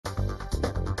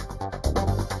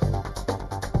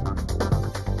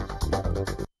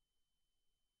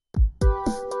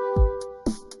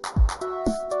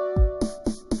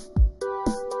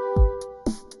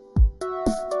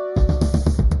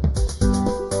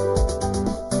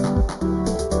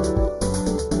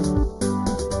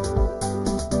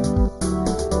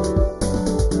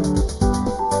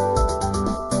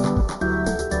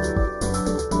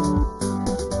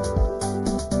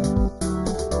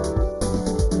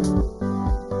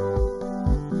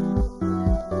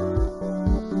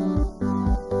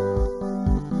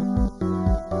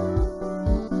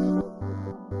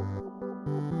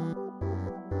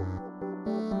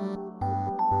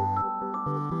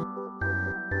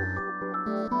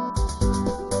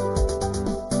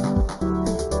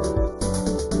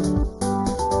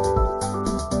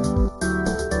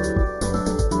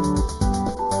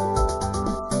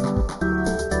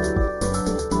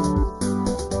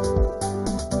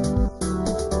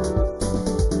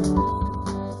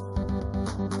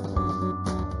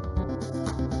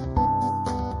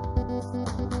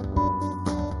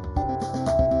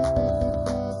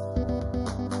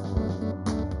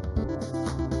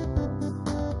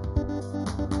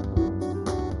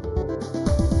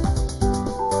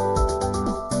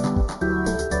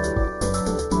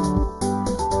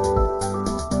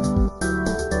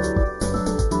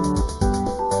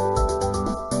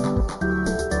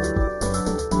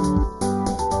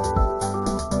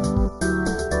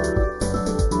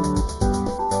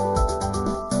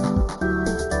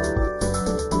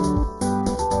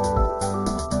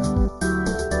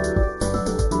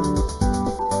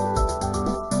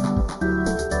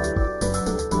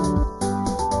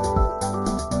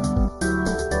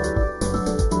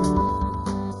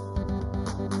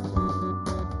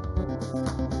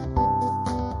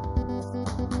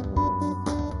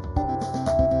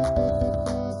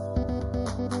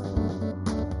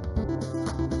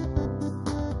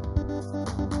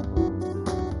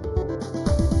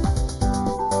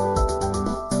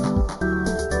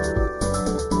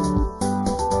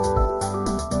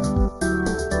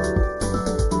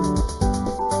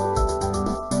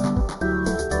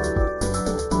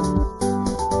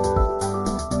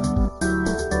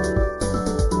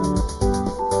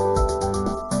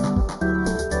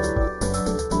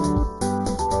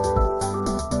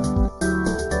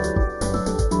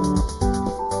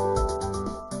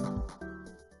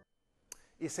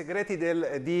segreti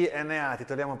del DNA,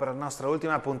 titoliamo per la nostra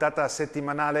ultima puntata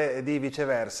settimanale di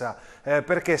Viceversa.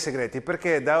 Perché segreti?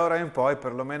 Perché da ora in poi,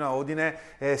 perlomeno a Udine,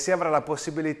 si avrà la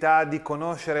possibilità di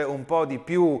conoscere un po' di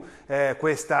più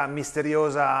questa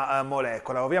misteriosa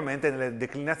molecola, ovviamente nelle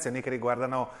declinazioni che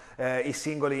riguardano i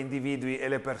singoli individui e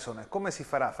le persone. Come si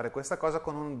farà a fare questa cosa?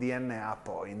 Con un DNA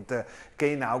Point che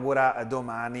inaugura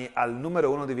domani al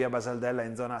numero 1 di via Basaldella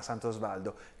in zona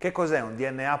Sant'Osvaldo. Che cos'è un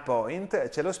DNA Point?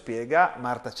 Ce lo spiega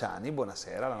Marta Ciani,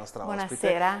 buonasera, la nostra ospite,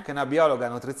 che è una biologa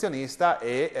nutrizionista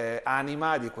e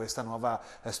anima di questa nuova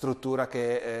struttura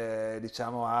che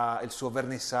diciamo ha il suo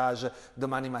vernissage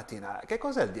domani mattina. Che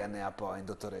cos'è il DNA Point,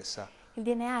 dottoressa? Il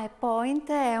DNA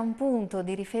Point è un punto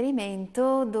di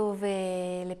riferimento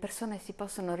dove le persone si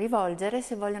possono rivolgere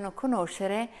se vogliono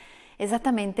conoscere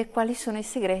esattamente quali sono i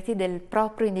segreti del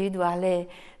proprio individuale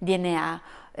DNA.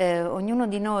 Ognuno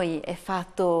di noi è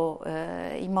fatto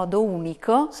in modo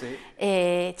unico, sì,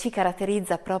 e ci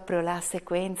caratterizza proprio la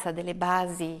sequenza delle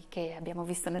basi che abbiamo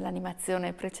visto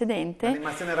nell'animazione precedente.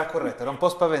 L'animazione era corretta, ero un po'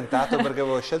 spaventato perché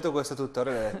avevo scelto questo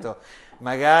tutorial e ho detto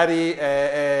magari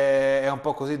è un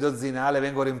po' così dozzinale,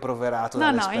 vengo rimproverato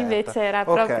dall'esperta. No, invece era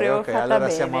proprio fatta allora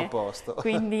bene. Siamo a posto.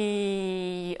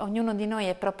 Quindi ognuno di noi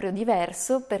è proprio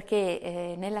diverso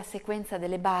perché nella sequenza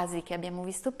delle basi che abbiamo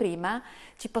visto prima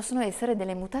ci possono essere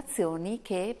delle mutazioni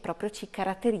che proprio ci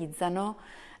caratterizzano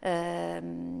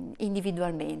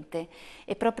individualmente,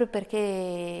 e proprio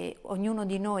perché ognuno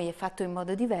di noi è fatto in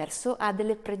modo diverso ha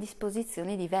delle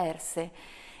predisposizioni diverse.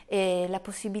 E la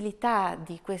possibilità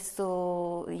di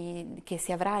questo, che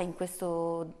si avrà in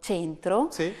questo centro,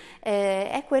 sì,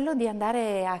 è quello di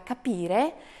andare a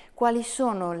capire quali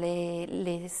sono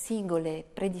le singole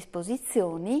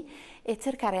predisposizioni e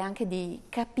cercare anche di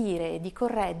capire e di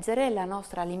correggere la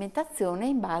nostra alimentazione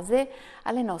in base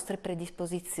alle nostre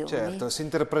predisposizioni. Certo, si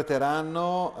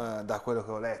interpreteranno, da quello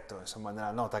che ho letto, insomma,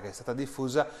 nella nota che è stata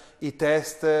diffusa, i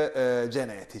test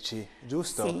genetici,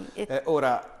 giusto? Sì.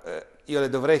 Io le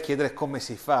dovrei chiedere come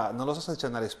si fa, non lo so se c'è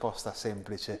una risposta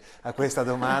semplice a questa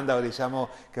domanda o diciamo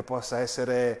che possa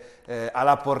essere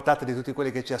alla portata di tutti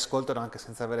quelli che ci ascoltano anche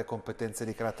senza avere competenze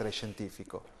di carattere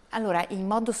scientifico. Allora, in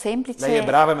modo semplice... Lei è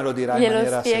brava e me lo dirà in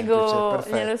maniera semplice,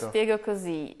 perfetto. Glielo spiego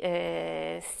così,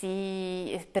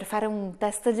 per fare un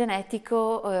test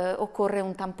genetico occorre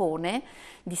un tampone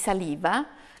di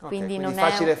saliva. Quindi non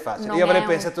facile, è facile. Io avrei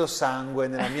pensato sangue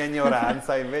nella mia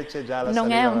ignoranza, invece già la non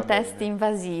saliva è un va test bene.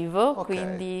 Invasivo,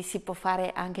 quindi si può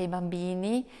fare anche ai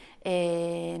bambini,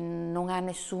 e non ha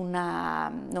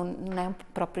non è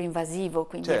proprio invasivo,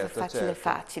 quindi certo, è facile, certo.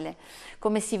 facile.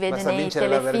 Come si vede Basta nei vincere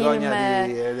telefilm, la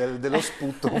vergogna dello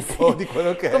sputo un po' di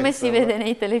quello che è. Come si vede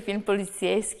nei telefilm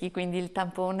polizieschi, quindi il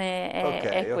tampone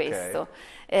è questo.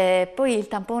 Poi il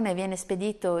tampone viene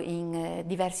spedito in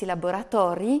diversi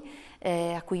laboratori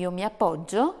a cui io mi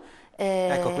appoggio.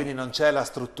 Ecco, quindi non c'è la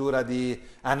struttura di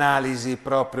analisi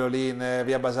proprio lì in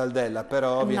via Basaldella,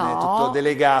 però viene tutto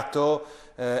delegato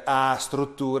a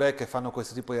strutture che fanno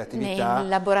questo tipo di attività nei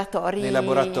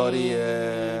laboratori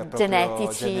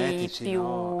genetici più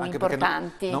anche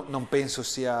importanti. Non penso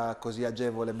sia così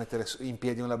agevole mettere in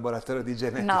piedi un laboratorio di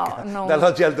genetica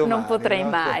dall'oggi al domani. Non potrei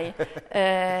mai.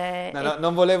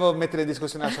 Non volevo mettere in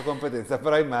discussione la sua competenza,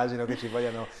 però immagino che ci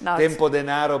vogliano tempo,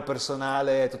 denaro,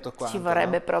 personale e tutto quanto. Ci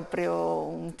vorrebbe proprio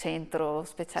un centro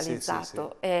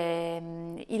specializzato. Sì.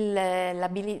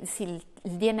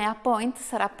 Il DNA Point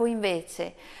sarà poi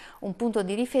invece un punto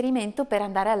di riferimento per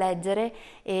andare a leggere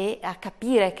e a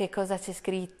capire che cosa c'è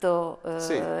scritto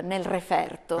nel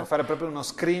referto. Per fare proprio uno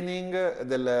screening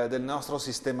del nostro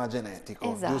sistema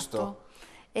genetico, esatto. Giusto?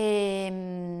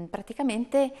 E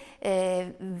praticamente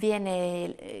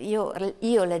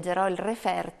io leggerò il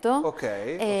referto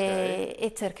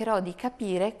e cercherò di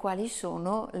capire quali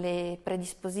sono le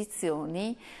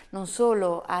predisposizioni non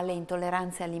solo alle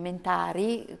intolleranze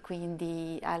alimentari,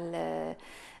 quindi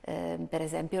per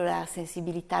esempio la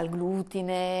sensibilità al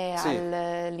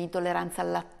glutine, l'intolleranza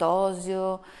al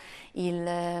lattosio,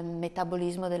 il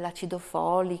metabolismo dell'acido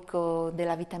folico,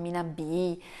 della vitamina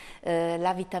B,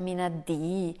 la vitamina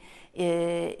D,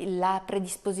 la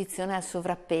predisposizione al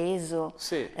sovrappeso.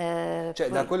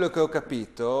 Da quello che ho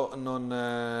capito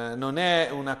non è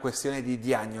una questione di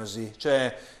diagnosi,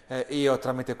 io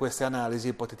tramite queste analisi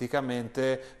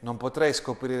ipoteticamente non potrei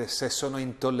scoprire se sono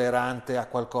intollerante a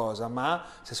qualcosa, ma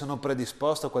se sono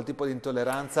predisposto a quel tipo di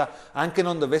intolleranza anche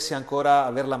non dovessi ancora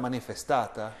averla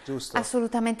manifestata, giusto?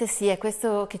 Assolutamente sì, è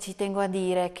questo che ci tengo a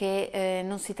dire, che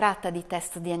non si tratta di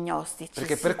test diagnostici.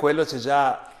 Perché per quello c'è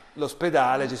già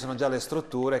l'ospedale ci sono già le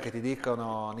strutture che ti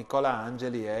dicono Nicola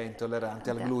Angeli è intollerante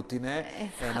al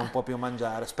glutine e non può più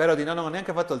mangiare. Spero di no, non ho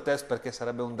neanche fatto il test perché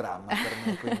sarebbe un dramma per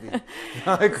me, quindi,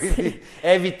 no, e quindi Sì.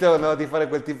 evito, no, di fare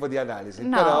quel tipo di analisi.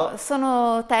 No, Però,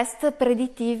 sono test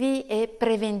predittivi e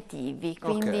preventivi, ok,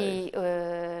 quindi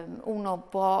uno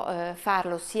può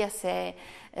farlo sia se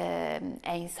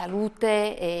è in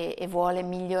salute e vuole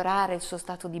migliorare il suo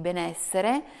stato di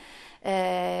benessere,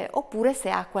 oppure se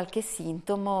ha qualche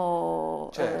sintomo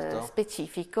certo.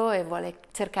 specifico e vuole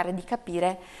cercare di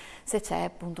capire se c'è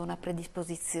appunto una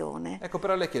predisposizione. Ecco,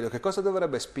 però le chiedo che cosa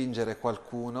dovrebbe spingere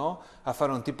qualcuno a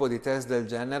fare un tipo di test del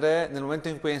genere nel momento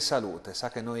in cui è in salute? Sa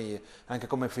che noi, anche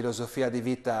come filosofia di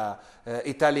vita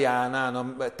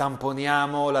italiana,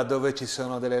 tamponiamo laddove ci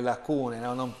sono delle lacune,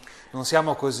 no? Non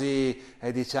siamo così,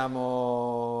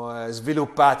 diciamo,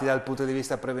 sviluppati dal punto di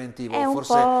vista preventivo.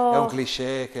 Forse è un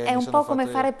cliché che È mi un sono po' come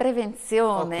fatto fare io.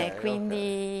 prevenzione, Ok, ok.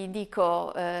 quindi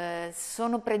dico,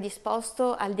 sono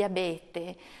predisposto al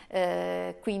diabete,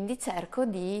 quindi cerco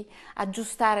di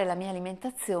aggiustare la mia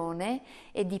alimentazione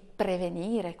e di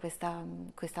prevenire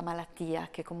questa malattia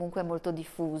che comunque è molto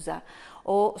diffusa.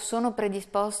 O sono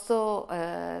predisposto,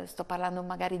 sto parlando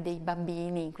magari dei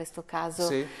bambini in questo caso,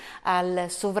 Sì, al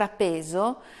sovrappeso,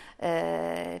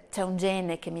 c'è un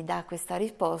gene che mi dà questa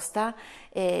risposta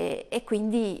e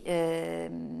quindi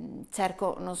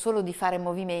cerco non solo di fare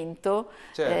movimento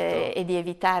certo. e di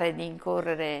evitare di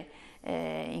incorrere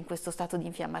in questo stato di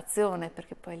infiammazione,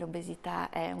 perché poi l'obesità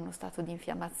è uno stato di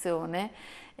infiammazione,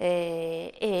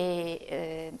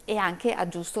 e anche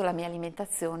aggiusto la mia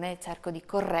alimentazione, cerco di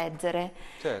correggere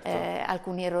Certo.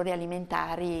 alcuni errori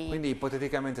alimentari. Quindi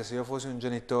ipoteticamente se io fossi un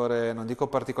genitore, non dico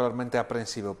particolarmente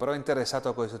apprensivo, però interessato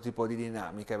a questo tipo di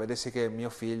dinamica, e vedessi che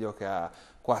mio figlio che ha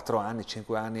 4 anni,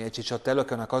 5 anni è cicciottello, che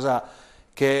è una cosa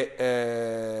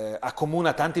che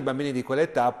accomuna tanti bambini di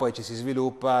quell'età, poi ci si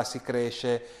sviluppa, si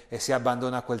cresce e si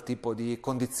abbandona a quel tipo di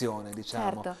condizione,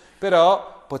 diciamo. Certo.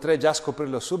 Però potrei già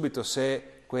scoprirlo subito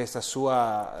se questa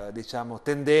sua, diciamo,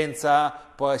 tendenza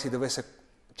poi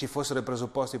ci fossero i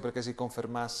presupposti perché si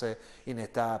confermasse in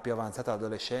età più avanzata,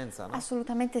 adolescenza, no?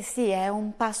 Assolutamente sì, è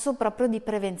un passo proprio di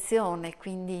prevenzione,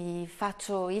 quindi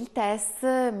faccio il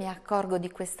test, mi accorgo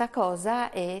di questa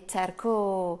cosa e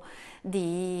cerco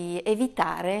di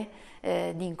evitare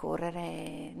di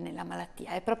incorrere nella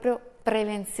malattia. È proprio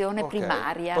prevenzione Ok,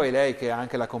 primaria. poi lei che ha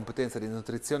anche la competenza di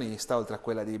nutrizionista, oltre a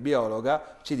quella di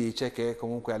biologa, ci dice che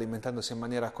comunque alimentandosi in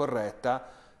maniera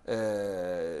corretta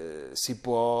si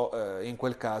può in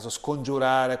quel caso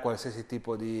scongiurare qualsiasi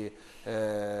tipo di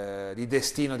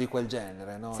destino di quel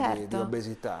genere, no? Di Certo,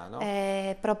 obesità, no?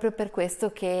 è proprio per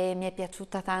questo che mi è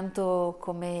piaciuta tanto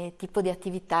come tipo di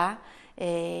attività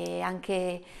e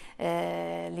anche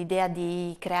l'idea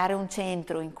di creare un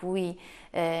centro in cui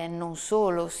non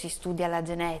solo si studia la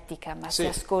genetica, ma si Sì,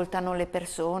 ascoltano le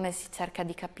persone, si cerca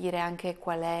di capire anche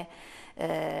qual è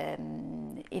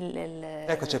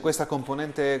ecco, c'è questa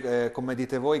componente, come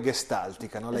dite voi,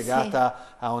 gestaltica, no? sì.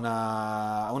 Legata a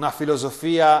una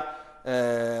filosofia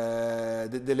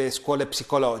delle scuole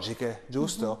psicologiche,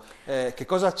 giusto? Che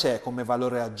cosa c'è come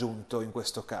valore aggiunto in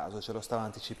questo caso? Ce lo stava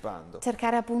anticipando.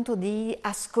 Cercare appunto di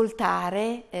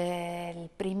ascoltare,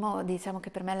 diciamo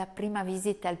che per me la prima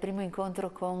visita, il primo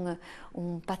incontro con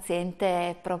un paziente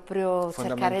è proprio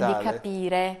cercare di Fondamentale.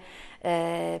 capire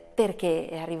perché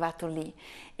è arrivato lì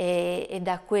e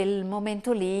da quel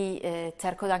momento lì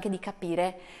cerco anche di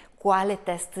capire quale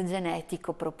test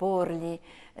genetico proporgli,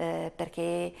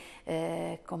 perché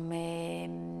come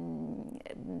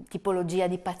tipologia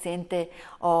di paziente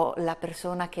ho la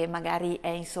persona che magari è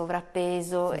in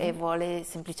sovrappeso e vuole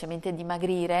semplicemente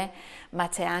dimagrire, ma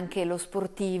c'è anche lo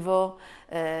sportivo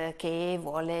che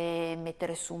vuole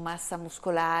mettere su massa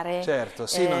muscolare. Certo,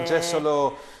 sì, non c'è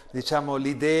solo, diciamo,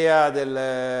 l'idea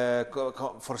del,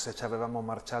 forse ci avevamo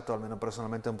marciato, almeno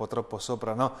personalmente un po' troppo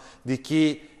sopra, no? Di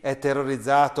chi è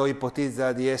terrorizzato,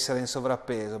 ipotizza di essere in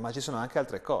sovrappeso, ma ci sono anche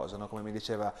altre cose, no? Come mi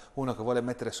diceva uno che vuole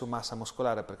mettere su massa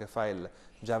muscolare perché fa il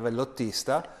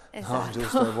giavellottista, no? Giusto, e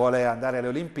Esatto. vuole andare alle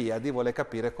Olimpiadi, vuole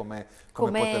capire come poter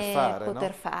Come fare, poter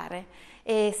no? fare.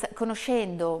 E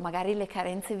conoscendo magari le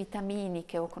carenze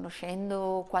vitaminiche o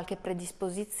conoscendo qualche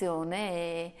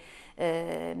predisposizione,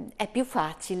 è più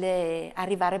facile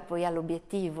arrivare poi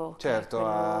all'obiettivo, che è Certo,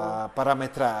 quello a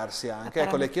parametrarsi a anche.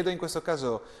 Ecco, le chiedo parametrare. in questo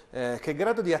caso che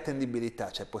grado di attendibilità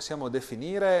c'è? Possiamo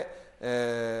definire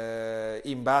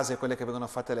in base a quelle che vengono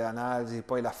fatte le analisi,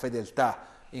 poi la fedeltà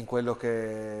in quello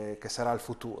che sarà il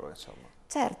futuro, insomma.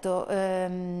 Certo,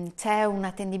 c'è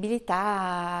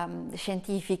un'attendibilità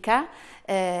scientifica.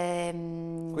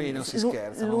 Quindi non si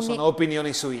scherza, non sono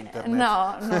opinioni su internet.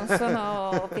 No, non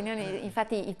sono opinioni,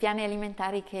 infatti i piani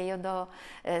alimentari che io do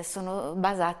sono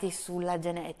basati sulla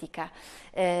genetica.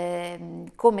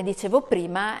 Come dicevo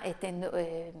prima,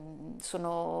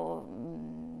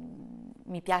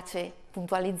 mi piace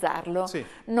puntualizzarlo, Sì,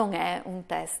 non è un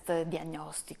test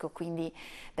diagnostico, quindi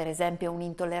per esempio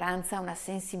un'intolleranza, una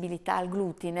sensibilità al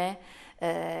glutine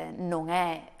non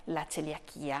è la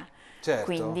celiachia. certo.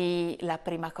 Quindi la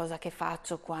prima cosa che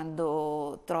faccio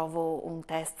quando trovo un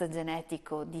test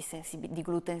genetico di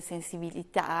gluten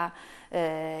sensibilità,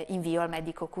 invio al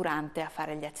medico curante a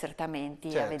fare gli accertamenti,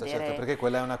 a Certo, certo, vedere. perché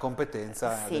quella è una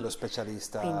competenza Sì, dello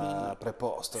specialista quindi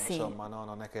preposto, sì, insomma, no?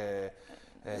 Non è che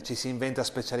ci si inventa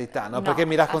specialità, no? Perché no,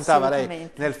 mi raccontava lei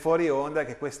assolutamente. nel fuori onda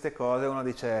che queste cose, uno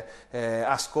dice,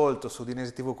 ascolto su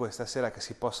Dinesi TV questa sera che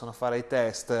si possono fare i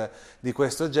test di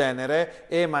questo genere,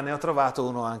 ma ne ho trovato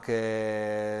uno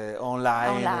anche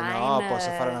online, no? Posso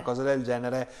fare una Online, cosa del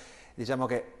genere. Diciamo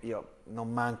che io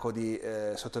non manco di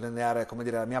sottolineare, come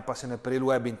dire, la mia passione per il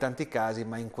web in tanti casi,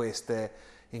 ma in queste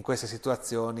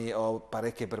situazioni ho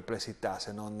parecchie perplessità,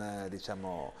 se non,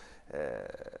 diciamo,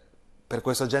 per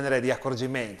questo genere di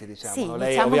accorgimenti, diciamo, no? sì, Lei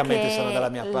diciamo ovviamente sarà dalla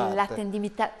che mia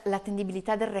parte.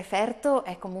 l'attendibilità del referto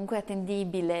è comunque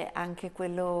attendibile, anche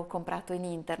quello comprato in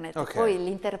internet. Ok, Poi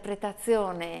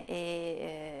l'interpretazione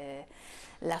e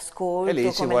e lì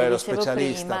l'ascolto, ci come le vuole lo dicevo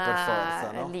specialista per prima,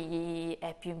 forza, no? lì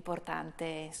è più importante,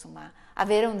 insomma,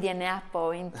 avere un DNA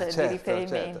point di Certo,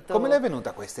 certo. Come le è riferimento.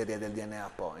 venuta questa idea del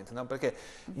DNA point? No? Perché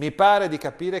mi pare di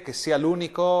capire che sia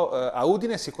l'unico, a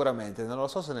Udine sicuramente, non lo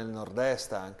so se nel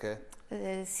nord-est anche.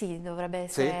 Sì, dovrebbe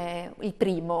Sì? essere il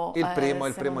primo, Il se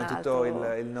non primo in tutto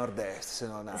altro. il nord-est, se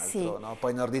non Sì. altro, no?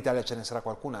 Poi in Nord Italia ce ne sarà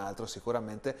qualcun altro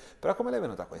sicuramente, però come le è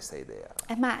venuta questa idea?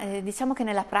 Diciamo che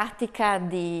nella pratica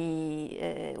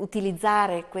di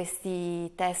utilizzare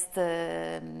questi test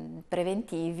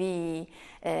preventivi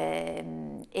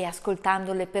e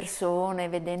ascoltando le persone,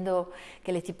 vedendo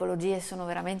che le tipologie sono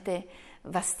veramente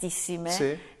vastissime,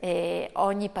 Sì? e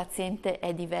ogni paziente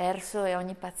è diverso e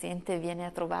ogni paziente viene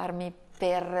a trovarmi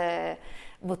per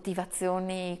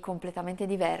motivazioni completamente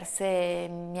diverse, e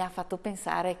mi ha fatto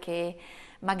pensare che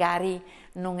magari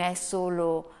non è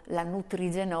solo la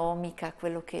nutrigenomica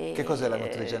quello Che cos'è la che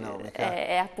nutrigenomica?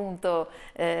 è appunto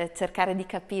cercare di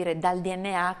capire dal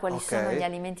DNA quali Ok, sono gli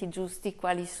alimenti giusti,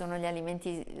 quali sono gli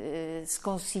alimenti quindi è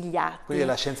sconsigliati.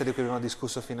 la scienza di cui abbiamo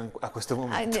discusso fino a questo Ah,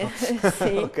 momento.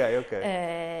 sì, Ok,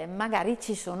 ok. magari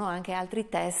ci sono anche altri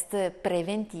test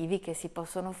preventivi che si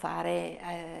possono fare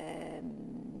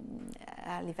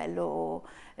a livello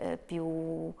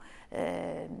più,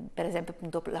 per esempio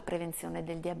appunto la prevenzione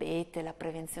del diabete, la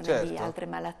prevenzione di Certo, altre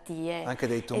malattie. anche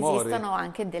dei tumori. Esistono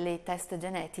anche dei test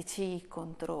genetici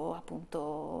contro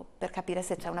appunto per capire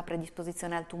se c'è una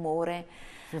predisposizione al tumore,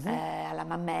 alla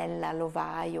mammella,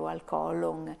 all'ovaio, al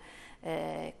colon.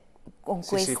 Eh, con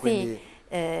Sì, sì, questi quindi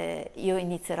io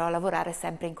inizierò a lavorare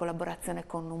sempre in collaborazione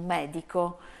con un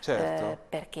medico, certo,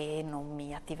 perché non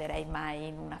mi attiverei mai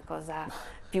in una cosa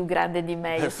più grande di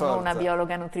me. Io per sono una forza.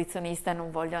 biologa nutrizionista e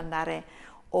non voglio andare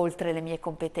oltre le mie Certo,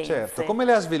 competenze. come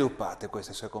le ha sviluppate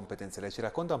queste sue competenze? Lei ci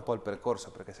racconta un po' il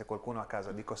percorso, perché se qualcuno a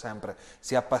casa, dico sempre,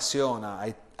 si appassiona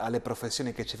alle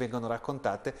professioni che ci vengono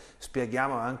raccontate,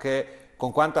 spieghiamo anche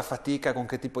con quanta fatica, con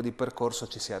che tipo di percorso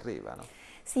ci si arriva, no?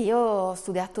 Sì, io ho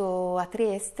studiato a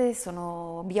Trieste,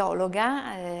 sono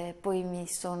biologa, poi mi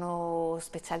sono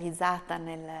specializzata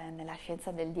nella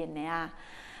scienza del DNA,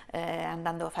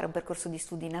 andando a fare un percorso di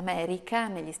studi in America,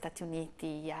 negli Stati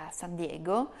Uniti, a San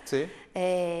Diego, Sì?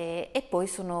 e poi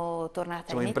sono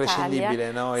tornata Insomma, in Italia.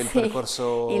 imprescindibile, no? Il Sì, il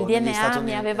percorso negli Stati DNA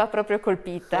mi Uniti. aveva proprio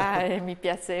colpita e mi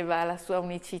piaceva la sua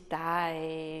unicità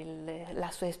e la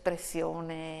sua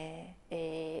espressione.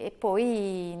 E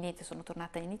poi niente, sono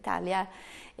tornata in Italia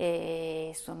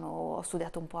e ho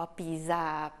studiato un po' a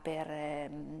Pisa per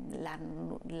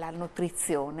la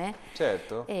nutrizione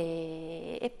Certo,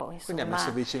 e poi quindi ha messo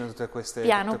insomma vicino piano tutte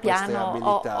queste piano ho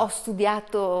abilità.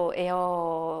 studiato e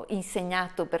ho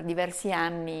insegnato per diversi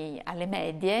anni alle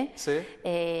medie Sì?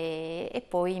 e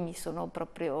poi mi sono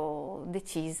proprio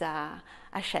decisa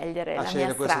a scegliere A la mia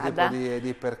scegliere questo tipo strada, di che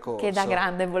da percorso.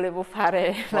 grande volevo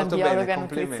fare la Molto bene, biologa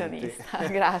complimenti. nutrizionista.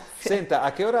 Grazie. Senta,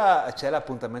 a che ora c'è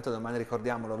l'appuntamento domani,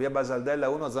 ricordiamolo, via Basaldella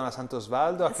 1, zona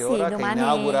Sant'Osvaldo, a che Sì, ora che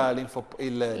inaugura domani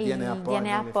il DNA il Point, non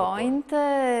DNA l'InfoPoint?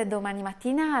 Point, domani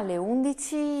mattina alle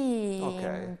 11 Ok,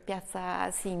 in piazza,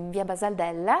 sì, in via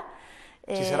Basaldella,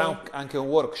 Ci sarà anche un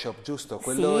workshop, giusto?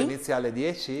 Quello Sì, inizia alle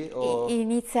 10? O...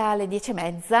 inizia alle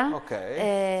 10:30.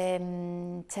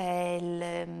 Ok, C'è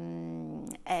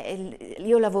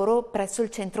io lavoro presso il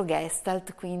centro Gestalt,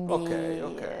 ok, quindi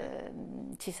ok.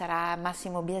 ci sarà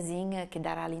Massimo Biasin che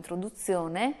darà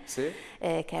l'introduzione, Sì,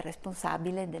 che è il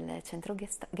responsabile del centro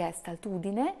Gestalt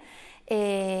Udine,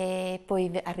 e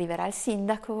poi arriverà il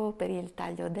sindaco per il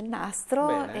taglio del nastro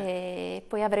bene. e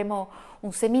poi avremo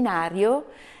un seminario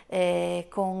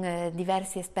con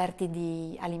diversi esperti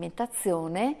di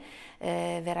alimentazione.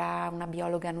 Verrà una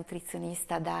biologa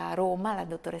nutrizionista da Roma, la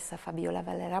dottoressa Fabiola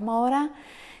Valera Mora,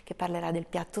 che parlerà del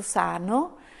piatto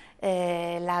sano,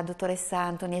 la dottoressa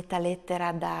Antonietta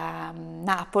Lettera da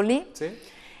Napoli, Sì?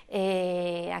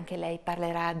 e anche lei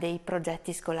parlerà dei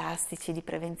progetti scolastici di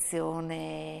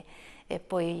prevenzione, e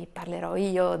poi parlerò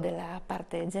io della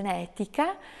parte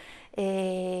genetica.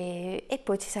 E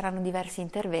poi ci saranno diversi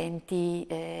interventi,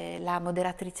 la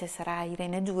moderatrice sarà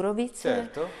Irene Giurovic,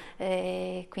 Certo.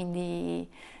 quindi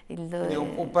Quindi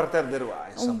un parterre de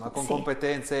roi, insomma, con sì,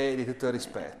 competenze di tutto il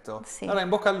rispetto. sì. Allora, in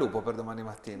bocca al lupo per domani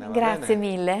mattina, va Grazie bene?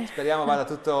 mille, Speriamo vada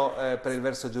tutto per il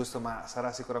verso giusto, ma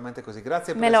sarà sicuramente così.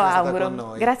 Grazie per me lo essere stata con auguro.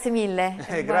 noi. Grazie mille.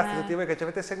 E grazie a tutti voi che ci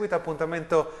avete seguito.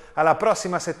 Appuntamento alla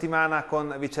prossima settimana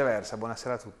con Viceversa.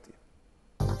 Buonasera a tutti.